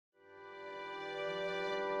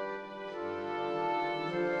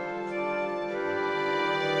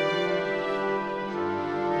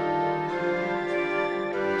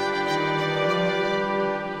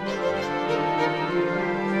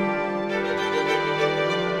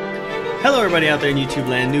Hello everybody out there in YouTube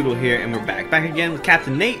land, Noodle here, and we're back again with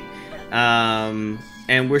Captain Nate. And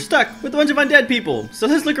we're stuck with a bunch of undead people, so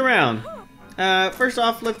let's look around. First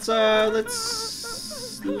off, let's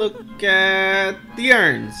look at the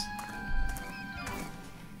urns.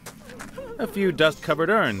 A few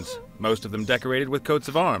dust-covered urns, most of them decorated with coats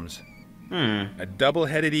of arms. A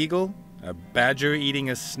double-headed eagle, a badger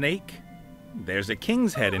eating a snake. There's a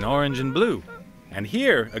king's head in orange and blue. And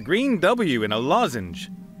here, a green W in a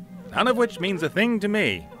lozenge. None of which means a thing to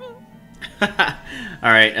me.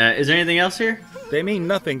 Alright, is there anything else here? They mean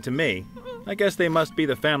nothing to me. I guess they must be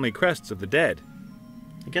the family crests of the dead.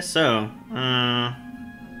 I guess so. Alright,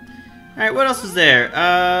 what else is there?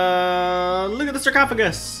 Look at the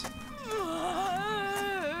sarcophagus.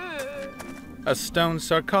 A stone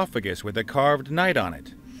sarcophagus with a carved knight on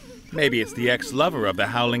it. Maybe it's the ex-lover of the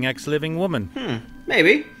howling ex-living woman.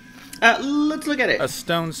 Maybe. Let's look at it. A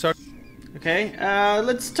stone Okay,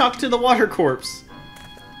 let's talk to the water corpse.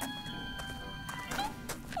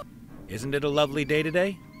 Isn't it a lovely day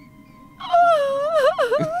today?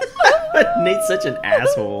 Nate's such an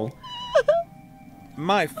asshole.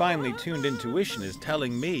 My finely tuned intuition is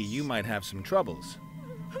telling me you might have some troubles.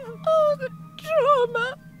 Oh, the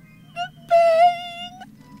trauma. The pain.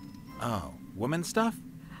 Oh, woman stuff?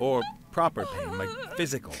 Or proper pain, like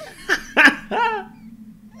physical? No.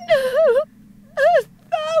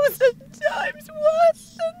 1,000 times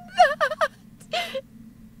worse than that.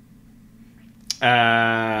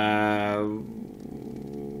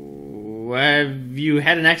 Have you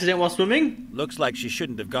had an accident while swimming? Looks like she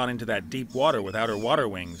shouldn't have gone into that deep water without her water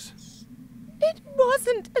wings. It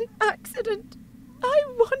wasn't an accident. I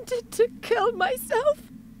wanted to kill myself.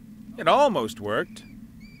 It almost worked.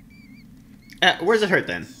 Where's it hurt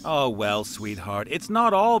then? Oh, well, sweetheart, it's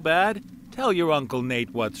not all bad. Tell your Uncle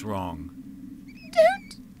Nate what's wrong.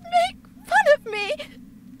 Don't make fun of me.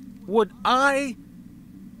 Would I?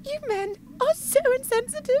 You men are so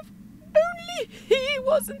insensitive. Only he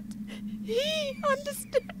wasn't. He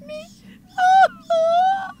understood me.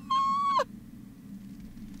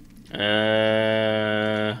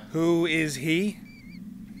 Who is he?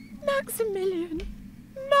 Maximilian.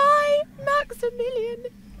 My Maximilian.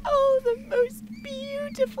 Oh, the most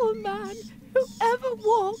beautiful man who ever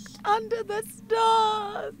walked under the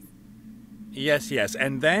stars. Yes,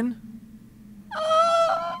 and then?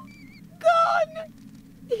 Gone.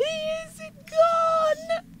 He is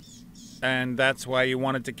gone. And that's why you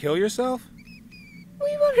wanted to kill yourself?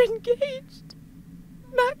 We were engaged.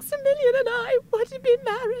 Maximilian and I were to be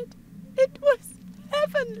married. It was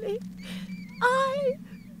heavenly. I,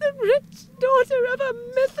 the rich daughter of a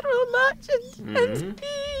mithril merchant, and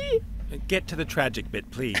he... Get to the tragic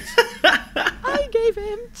bit, please. I gave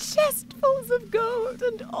him chestfuls of gold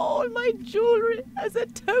and all my jewelry as a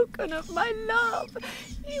token of my love.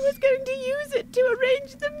 He was going to use it to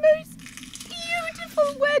arrange the most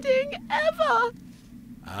beautiful wedding ever.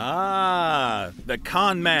 Ah, the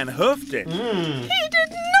con man hoofed it. He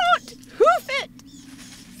did not hoof it.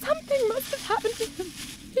 Something must have happened to him.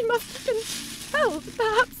 He must have been held.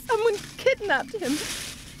 Perhaps someone kidnapped him.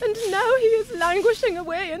 And now he is languishing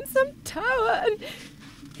away in some tower and...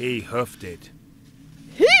 He hoofed it.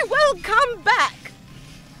 He will come back.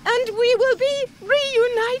 And we will be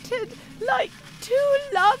reunited like two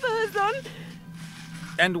lovers on...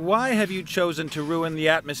 And why have you chosen to ruin the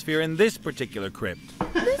atmosphere in this particular crypt?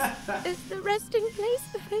 This is the resting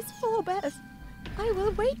place of his forebears. I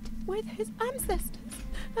will wait with his ancestors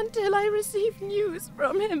until I receive news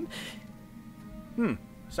from him.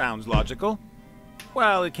 Sounds logical.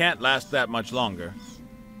 Well, it can't last that much longer.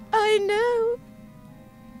 I know.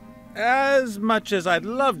 As much as I'd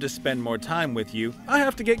love to spend more time with you, I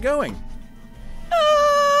have to get going.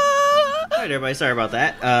 Alright everybody, sorry about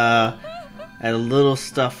that. I had a little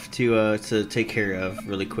stuff to take care of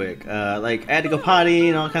really quick. Like, I had to go potty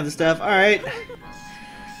and all kinds of stuff. Alright.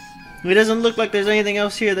 It doesn't look like there's anything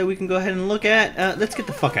else here that we can go ahead and look at. Let's get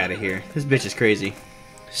the fuck out of here. This bitch is crazy.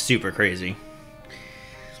 Super crazy.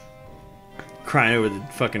 Crying over the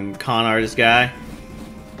fucking con artist guy.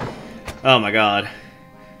 Oh my god.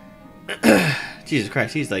 Jesus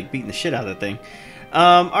Christ, he's like beating the shit out of that thing.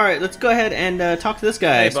 Alright, let's go ahead and talk to this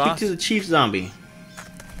guy. Hey, Speak boss. to the chief zombie.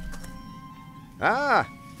 Ah,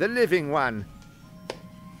 the living one.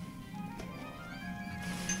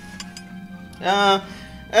 How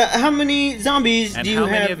many zombies And do you how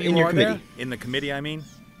many have of you in your are there? committee? In the committee, I mean?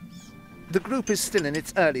 The group is still in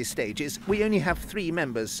its early stages. We only have 3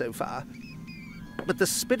 members so far. But the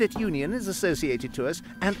Spirit Union is associated to us,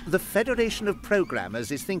 and the Federation of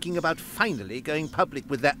Programmers is thinking about finally going public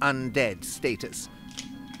with their undead status.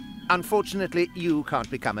 Unfortunately, you can't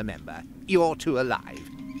become a member. You're too alive.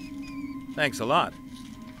 Thanks a lot.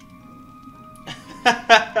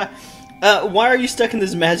 Why are you stuck in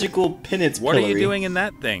this magical penance What pillory? are you doing in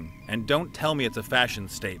that thing? And don't tell me it's a fashion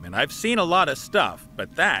statement. I've seen a lot of stuff,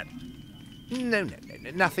 but that... No,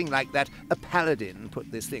 nothing like that. A paladin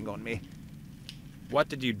put this thing on me. What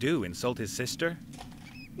did you do, insult his sister?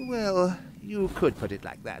 Well, you could put it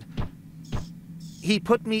like that. He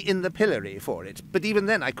put me in the pillory for it, but even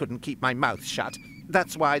then I couldn't keep my mouth shut.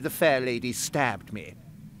 That's why the fair lady stabbed me.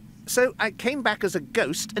 So I came back as a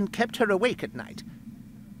ghost and kept her awake at night.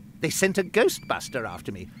 They sent a ghostbuster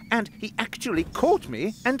after me, and he actually caught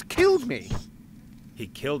me and killed me. He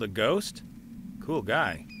killed a ghost? Cool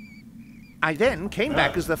guy. I then came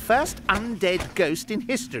back as the first undead ghost in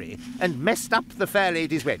history and messed up the fair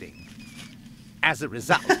lady's wedding. As a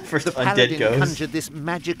result, First the undead paladin ghost. conjured this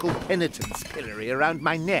magical penitence pillory around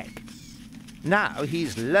my neck. Now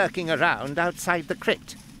he's lurking around outside the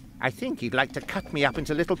crypt. I think he'd like to cut me up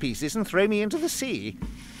into little pieces and throw me into the sea.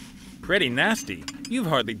 Pretty nasty. You've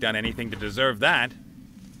hardly done anything to deserve that.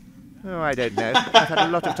 Oh, I don't know. I've had a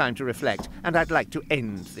lot of time to reflect, and I'd like to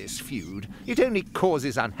end this feud. It only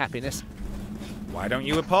causes unhappiness. Why don't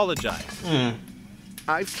you apologize?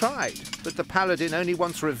 I've tried, but the paladin only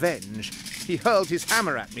wants revenge. He hurled his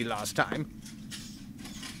hammer at me last time.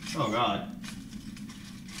 Oh god.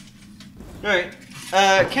 Alright.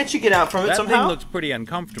 Can't you get out from it That somehow? thing looks pretty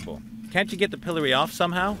uncomfortable. Can't you get the pillory off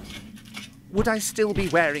somehow? Would I still be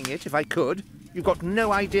wearing it if I could? You've got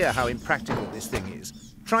no idea how impractical this thing is.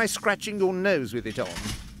 Try scratching your nose with it on.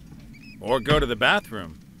 Or go to the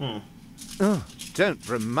bathroom. Oh, don't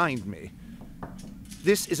remind me.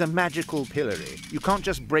 This is a magical pillory. You can't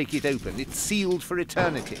just break it open. It's sealed for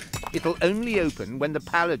eternity. It'll only open when the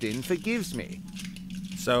paladin forgives me.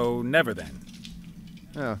 So, never then.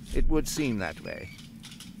 Oh, it would seem that way.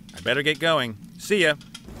 I better get going. See ya.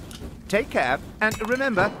 Take care, and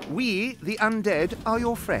remember, we, the undead, are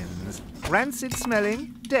your friends.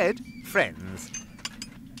 Rancid-smelling, dead friends.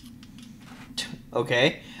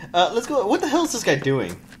 Okay. Let's go. What the hell is this guy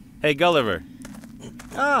doing? Hey, Gulliver.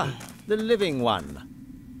 Ah, the living one.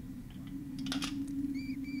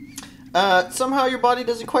 Somehow your body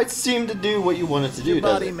doesn't quite seem to do what you want it to do, Your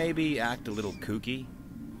does body it? maybe act a little kooky.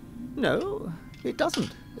 No, it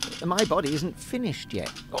doesn't. My body isn't finished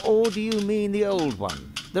yet. Or do you mean the old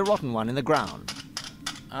one? The rotten one in the ground?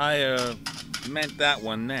 I, meant that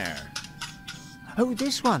one there. Oh,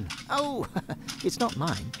 this one. Oh, it's not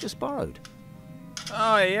mine, just borrowed.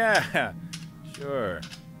 Oh, yeah. Sure.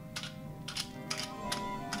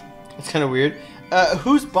 It's kind of weird.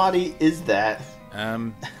 Whose body is that?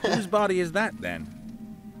 Whose body is that, then?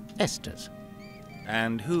 Esther's.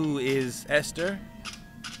 And who is Esther?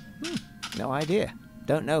 No idea.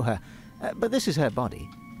 Don't know her. But this is her body.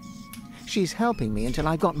 She's helping me until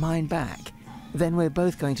I got mine back. Then we're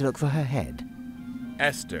both going to look for her head.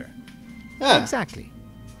 Esther. Ah. Exactly.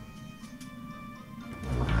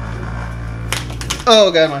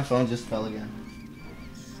 Oh god, my phone just fell again.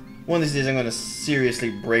 One of these days I'm going to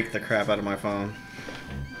seriously break the crap out of my phone.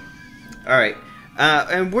 Alright.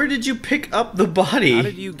 And where did you pick up the body? How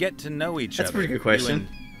did you get to know each That's a other? pretty good question. You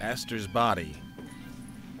and Esther's body.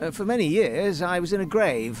 For many years, I was in a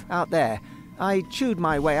grave out there. I chewed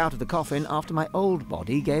my way out of the coffin after my old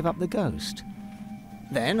body gave up the ghost.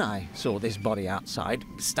 Then I saw this body outside,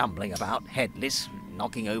 stumbling about, headless,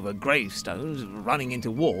 knocking over gravestones, running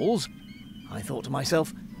into walls. I thought to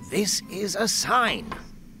myself, this is a sign.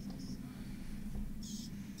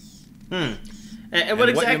 And what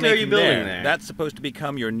exactly are you building there? That's supposed to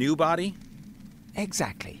become your new body?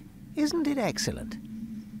 Exactly. Isn't it excellent?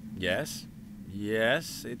 Yes.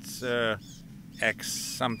 Yes, it's, X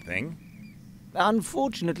something.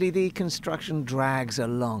 Unfortunately, the construction drags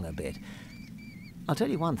along a bit. I'll tell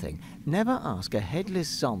you one thing. Never ask a headless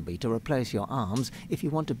zombie to replace your arms if you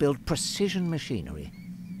want to build precision machinery.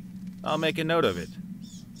 I'll make a note of it.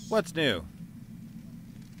 What's new?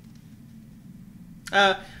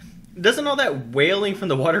 Doesn't all that wailing from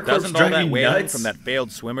the water corpse Doesn't all drive that you wailing nuts? from that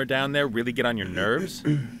failed swimmer down there really get on your nerves?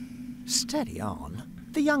 Steady on.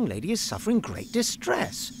 The young lady is suffering great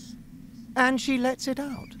distress. And she lets it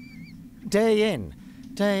out. Day in,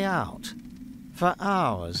 day out. For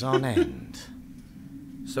hours on end.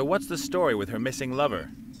 So what's the story with her missing lover?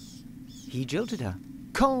 He jilted her.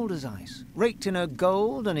 Cold as ice. Raked in her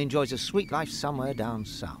gold and enjoys a sweet life somewhere down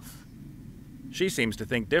south. She seems to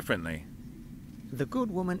think differently. The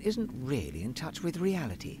good woman isn't really in touch with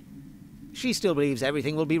reality. She still believes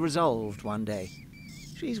everything will be resolved one day.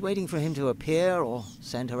 She's waiting for him to appear or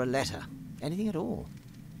send her a letter. Anything at all.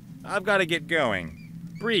 I've got to get going.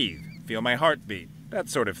 Breathe. Feel my heartbeat. That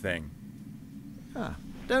sort of thing. Ah,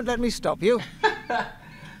 don't let me stop you.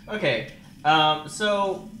 Okay.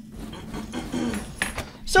 So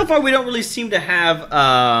far we don't really seem to have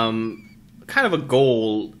kind of a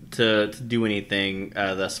goal to do anything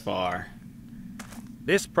thus far.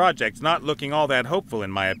 This project's not looking all that hopeful,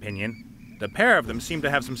 in my opinion. The pair of them seem to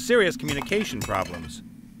have some serious communication problems.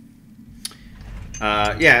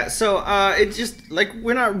 Yeah, so it's just like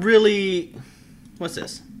we're not really. What's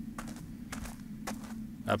this?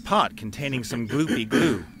 A pot containing some gloopy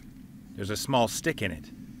glue. There's a small stick in it.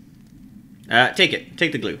 Take it.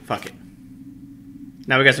 Take the glue. Fuck it.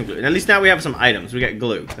 Now we got some glue. And at least now we have some items. We got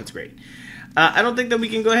glue. That's great. I don't think that we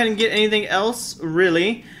can go ahead and get anything else,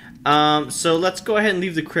 really. So let's go ahead and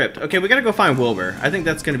leave the crypt. Okay, we gotta go find Wilbur. I think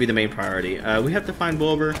that's gonna be the main priority. We have to find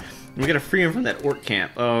Wilbur. And we gotta free him from that orc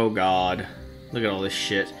camp. Oh, God. Look at all this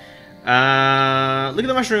shit. Look at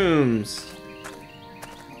the mushrooms.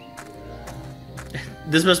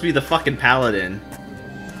 This must be the fucking paladin.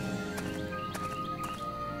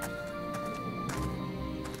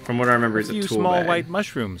 From what I remember, it's a tool small bag. white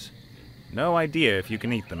mushrooms. No idea if you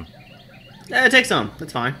can eat them. Take some.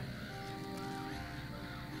 That's fine.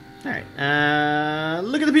 Alright.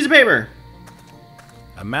 Look at the piece of paper.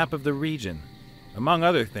 A map of the region. Among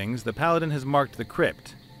other things, the paladin has marked the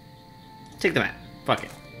crypt. Take the map. Fuck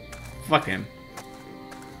it. Fuck him.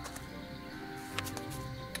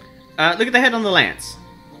 Look at the head on the lance.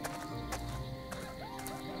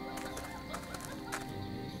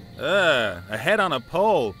 A head on a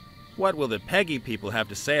pole. What will the Peggy people have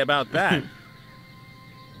to say about that?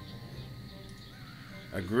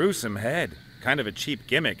 A gruesome head. Kind of a cheap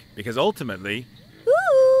gimmick, because ultimately...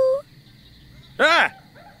 Ooh! Ah!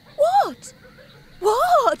 What?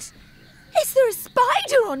 What? Is there a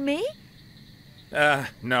spider on me?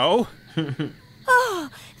 No. Oh,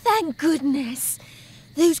 thank goodness.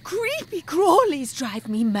 Those creepy crawlies drive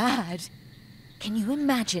me mad. Can you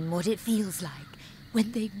imagine what it feels like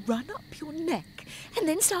when they run up your neck and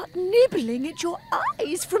then start nibbling at your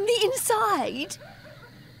eyes from the inside?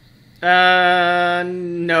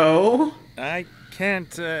 No. I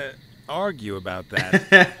can't, argue about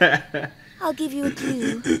that. I'll give you a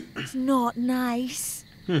clue. It's not nice.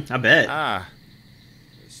 I bet. Ah.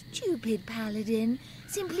 Stupid paladin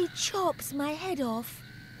simply chops my head off.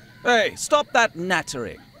 Hey, stop that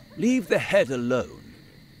nattering. Leave the head alone.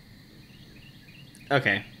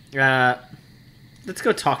 Okay. Let's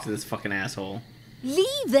go talk to this fucking asshole.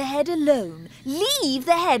 Leave the head alone. Leave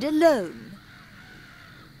the head alone.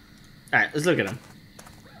 Alright, let's look at him.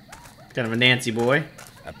 Kind of a Nancy boy.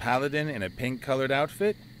 A paladin in a pink-colored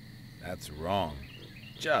outfit? That's wrong.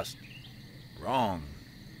 Just wrong.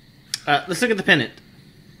 Let's look at the pennant.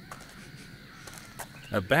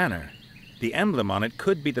 A banner. The emblem on it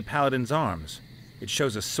could be the paladin's arms. It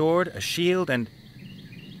shows a sword, a shield, and...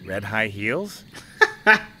 red high heels?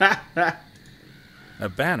 A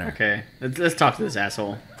banner. Okay, let's talk to this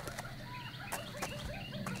asshole.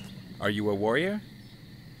 Are you a warrior?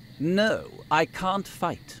 No, I can't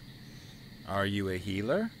fight. Are you a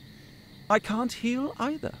healer? I can't heal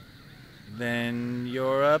either. Then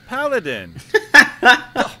you're a paladin.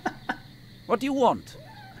 What do you want?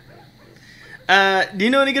 Do you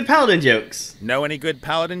know any good paladin jokes? Know any good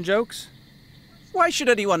paladin jokes? Why should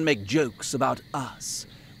anyone make jokes about us?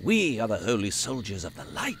 We are the holy soldiers of the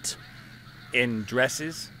light. In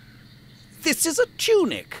dresses? This is a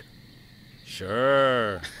tunic.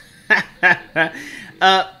 Sure.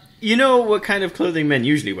 You know what kind of clothing men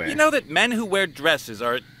usually wear? You know that men who wear dresses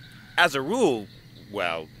are, as a rule,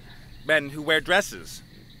 well, men who wear dresses.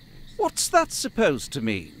 What's that supposed to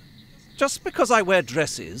mean? Just because I wear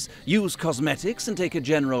dresses, use cosmetics, and take a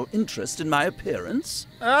general interest in my appearance?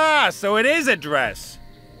 Ah, so it is a dress.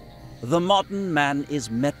 The modern man is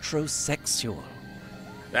metrosexual.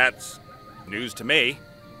 That's news to me.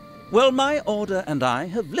 Well, my order and I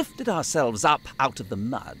have lifted ourselves up out of the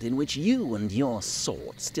mud in which you and your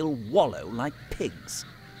sort still wallow like pigs.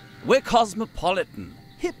 We're cosmopolitan,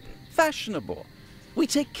 hip, fashionable. We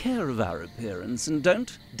take care of our appearance and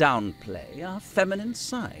don't downplay our feminine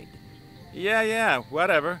side. Yeah,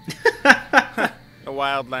 whatever. The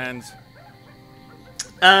wildlands.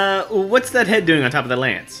 What's that head doing on top of the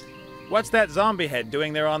lance? What's that zombie head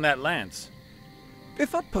doing there on that lance?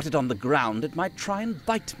 If I'd put it on the ground, it might try and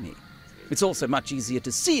bite me. It's also much easier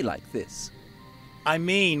to see like this. I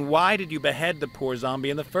mean, why did you behead the poor zombie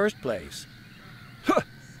in the first place?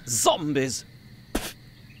 Zombies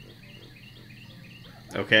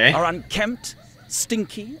Okay. are unkempt,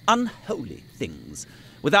 stinky, unholy things,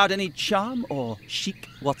 without any charm or chic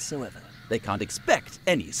whatsoever. They can't expect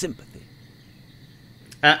any sympathy.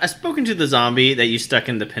 I've spoken to the zombie that you stuck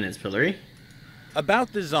in the penance pillory.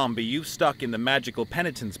 About the zombie you stuck in the magical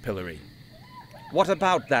penitence pillory. What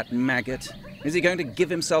about that maggot? Is he going to give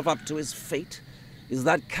himself up to his fate? Is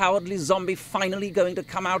that cowardly zombie finally going to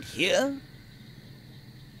come out here?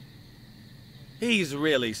 He's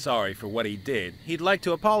really sorry for what he did. He'd like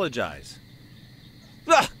to apologize.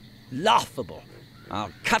 Ugh, laughable.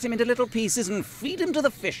 I'll cut him into little pieces and feed him to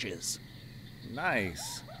the fishes.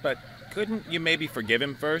 Nice. But couldn't you maybe forgive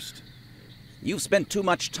him first? You've spent too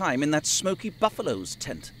much time in that smoky buffalo's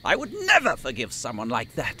tent. I would never forgive someone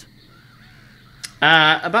like that.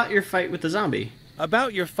 About your fight with the zombie.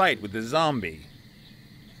 About your fight with the zombie.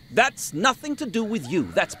 That's nothing to do with you.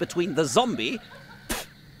 That's between the zombie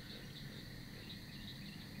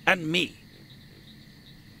and me.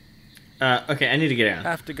 Okay, I need to get out.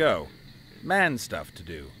 Have to go. Man stuff to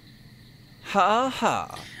do. Ha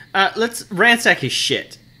ha. Let's ransack his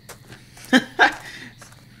shit.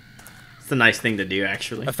 It's a nice thing to do,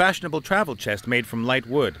 actually. A fashionable travel chest made from light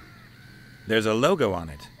wood. There's a logo on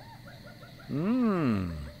it.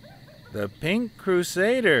 The Pink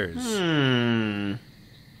Crusaders.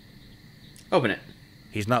 Open it.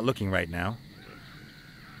 He's not looking right now.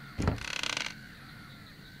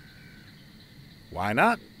 Why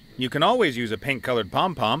not? You can always use a pink-colored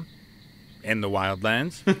pom-pom. In the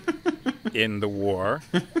wildlands. In the war.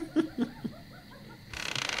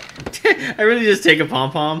 I really just take a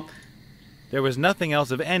pom-pom. There was nothing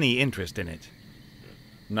else of any interest in it.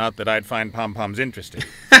 Not that I'd find pom-poms interesting.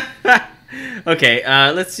 Okay,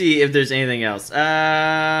 let's see if there's anything else.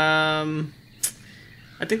 I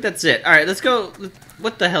think that's it. Alright, let's go.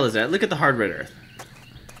 What the hell is that? Look at the hard red earth.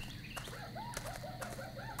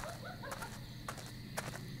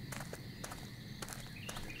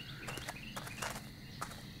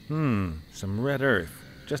 Some red earth.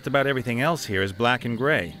 Just about everything else here is black and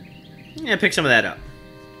gray. Yeah, pick some of that up.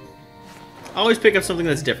 Always pick up something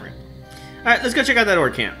that's different. Alright, let's go check out that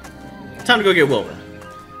orc camp. Time to go get Wilbur.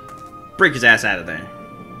 Break his ass out of there.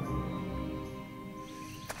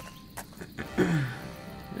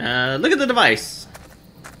 Look at the device.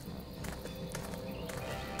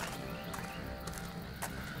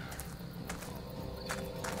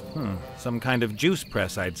 Some kind of juice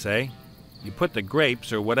press, I'd say. You put the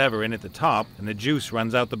grapes or whatever in at the top, and the juice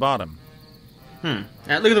runs out the bottom. Look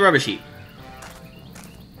at the rubbish heap.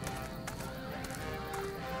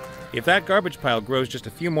 If that garbage pile grows just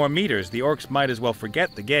a few more meters, the orcs might as well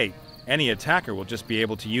forget the gate. Any attacker will just be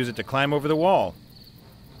able to use it to climb over the wall.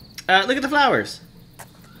 Look at the flowers.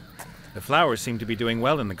 The flowers seem to be doing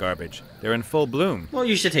well in the garbage. They're in full bloom. Well,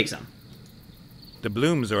 you should take some. The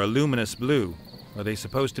blooms are a luminous blue. Are they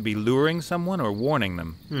supposed to be luring someone or warning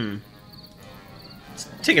them?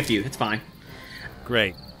 Take a few, it's fine.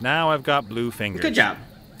 Great. Now I've got blue fingers. Good job.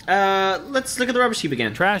 Let's look at the rubbish heap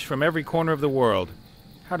again. Trash from every corner of the world.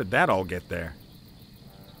 How did that all get there?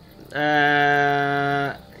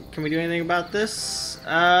 Can we do anything about this?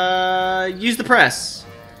 Use the press.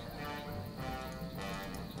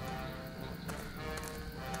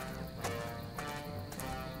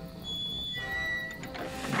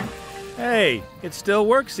 Hey, it still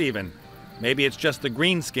works even. Maybe it's just the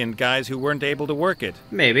green-skinned guys who weren't able to work it.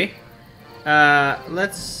 Maybe.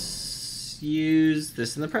 Let's use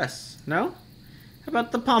this in the press. No? How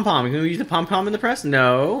about the pom-pom? Can we use the pom-pom in the press?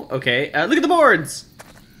 No. Okay. Look at the boards!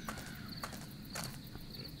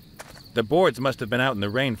 The boards must have been out in the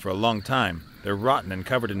rain for a long time. They're rotten and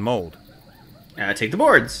covered in mold. Take the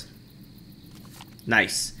boards.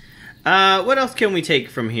 Nice. What else can we take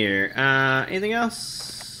from here? Anything else?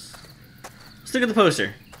 Let's look at the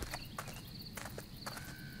poster.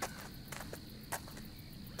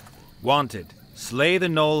 Wanted. Slay the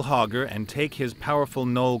Knoll Hogger and take his powerful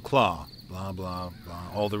Knoll Claw. Blah, blah, blah.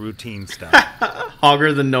 All the routine stuff.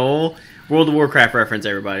 Hogger the Knoll. World of Warcraft reference,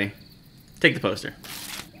 everybody. Take the poster.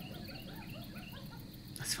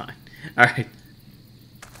 That's fine. Alright.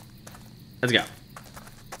 Let's go.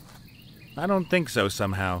 I don't think so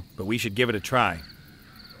somehow, but we should give it a try.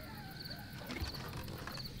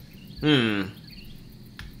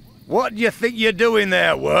 What do you think you're doing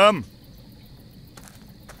there, worm?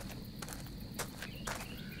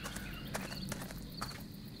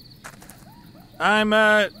 I'm,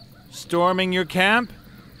 storming your camp?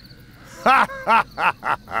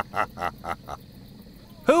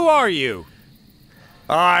 Who are you?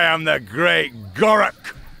 I am the great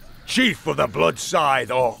Gorak, chief of the Blood Scythe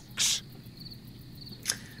Orcs.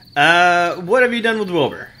 What have you done with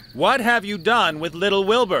Wilbur? What have you done with little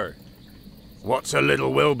Wilbur? What's a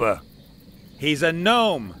little Wilbur? He's a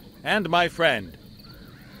gnome, and my friend.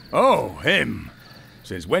 Oh, him.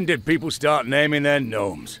 Since when did people start naming their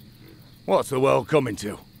gnomes? What's the world coming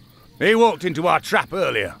to? He walked into our trap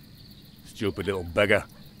earlier. Stupid little beggar.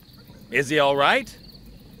 Is he all right?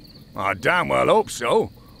 I damn well hope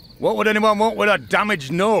so. What would anyone want with a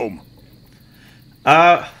damaged gnome?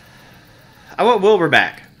 I want Wilbur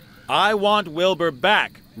back. I want Wilbur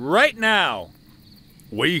back, right now.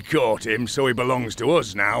 We caught him, so he belongs to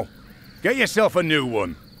us now. Get yourself a new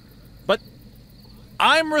one. But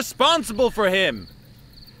I'm responsible for him.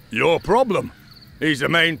 Your problem. He's the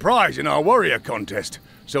main prize in our warrior contest,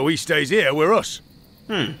 so he stays here with us.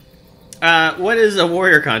 What is a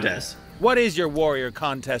warrior contest? What is your warrior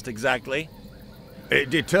contest exactly? It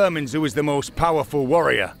determines who is the most powerful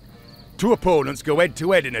warrior. Two opponents go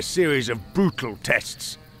head-to-head in a series of brutal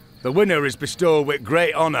tests. The winner is bestowed with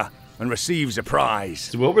great honor and receives a prize.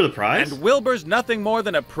 Is Wilbur the prize? And Wilbur's nothing more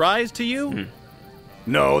than a prize to you?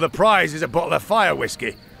 No, the prize is a bottle of fire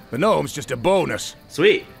whiskey. The gnome's just a bonus.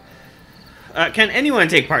 Sweet. Can anyone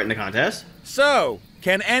take part in the contest? So,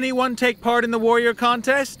 can anyone take part in the warrior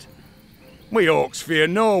contest? We orcs fear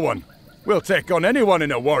no one. We'll take on anyone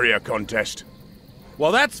in a warrior contest.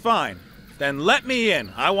 Well, that's fine. Then let me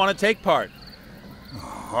in. I want to take part.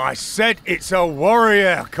 I said it's a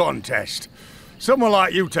warrior contest. Someone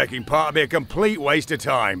like you taking part would be a complete waste of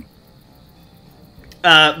time.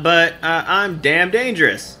 But I'm damn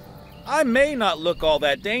dangerous. I may not look all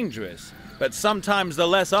that dangerous, but sometimes the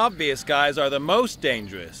less obvious guys are the most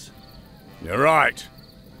dangerous. You're right.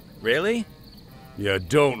 Really? You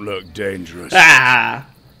don't look dangerous.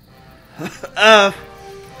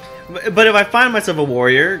 But if I find myself a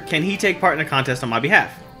warrior, can he take part in a contest on my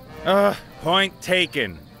behalf? Point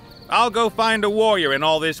taken. I'll go find a warrior in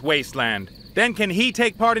all this wasteland. Then can he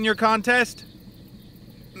take part in your contest?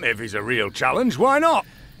 If he's a real challenge, why not?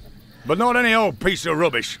 But not any old piece of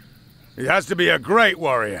rubbish. He has to be a great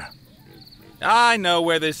warrior. I know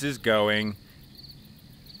where this is going.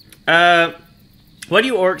 Why do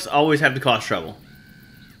you orcs always have to cause trouble?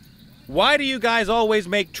 Why do you guys always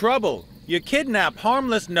make trouble? You kidnap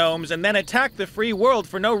harmless gnomes and then attack the free world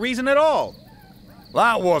for no reason at all.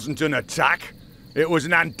 That wasn't an attack. It was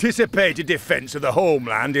an anticipated defense of the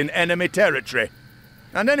homeland in enemy territory.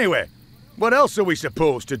 And anyway, what else are we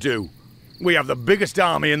supposed to do? We have the biggest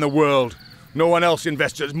army in the world. No one else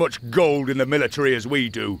invests as much gold in the military as we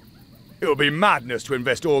do. It would be madness to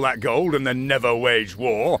invest all that gold and then never wage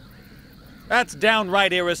war. That's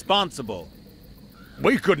downright irresponsible.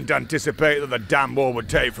 We couldn't anticipate that the damn war would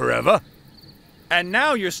take forever. And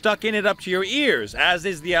now you're stuck in it up to your ears, as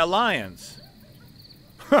is the Alliance.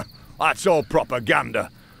 That's all propaganda.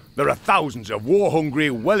 There are thousands of war-hungry,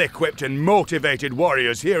 well-equipped and motivated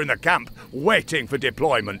warriors here in the camp waiting for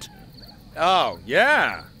deployment. Oh,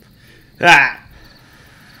 yeah.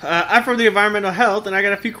 I'm from the Environmental Health, and I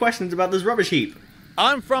got a few questions about this rubbish heap.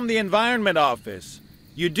 I'm from the Environment Office.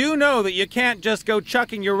 You do know that you can't just go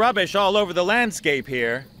chucking your rubbish all over the landscape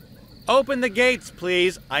here. Open the gates,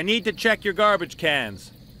 please. I need to check your garbage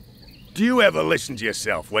cans. Do you ever listen to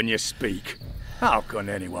yourself when you speak? How can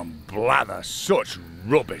anyone blather such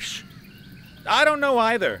rubbish? I don't know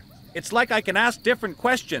either. It's like I can ask different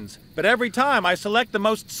questions, but every time I select the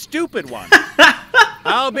most stupid one.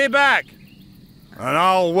 I'll be back. And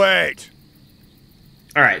I'll wait.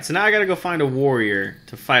 Alright, so now I gotta go find a warrior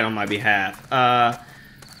to fight on my behalf. I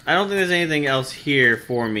don't think there's anything else here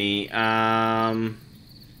for me.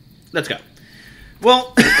 Let's go.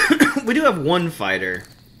 Well, we do have one fighter,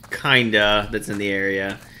 kinda, that's in the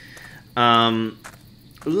area.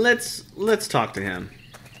 Let's talk to him.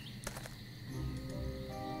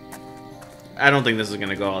 I don't think this is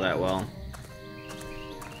gonna go all that well.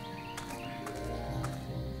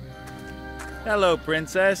 Hello,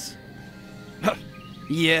 Princess.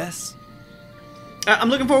 Yes? I'm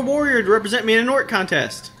looking for a warrior to represent me in an orc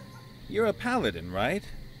contest. You're a paladin, right?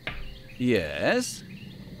 Yes?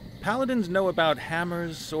 Paladins know about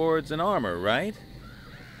hammers, swords, and armor, right?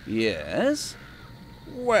 Yes?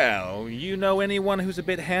 Well, you know anyone who's a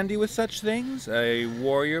bit handy with such things? A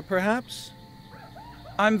warrior, perhaps?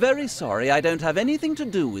 I'm very sorry I don't have anything to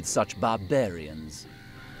do with such barbarians.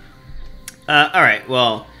 Alright,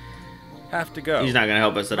 well, Have to go. he's not gonna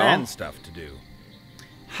help us at all. Man stuff to do.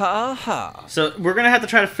 Ha ha. So we're gonna have to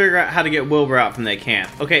try to figure out how to get Wilbur out from that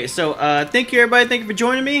camp. Okay, so thank you everybody. Thank you for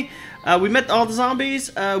joining me. We met all the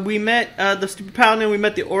zombies. We met the stupid paladin. We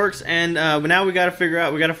met the orcs, and now we gotta figure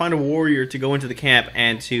out. We gotta find a warrior to go into the camp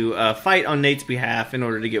and to fight on Nate's behalf in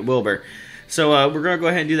order to get Wilbur. So we're gonna go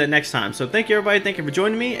ahead and do that next time. So thank you everybody. Thank you for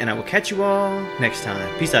joining me, and I will catch you all next time.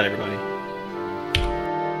 Peace out, everybody.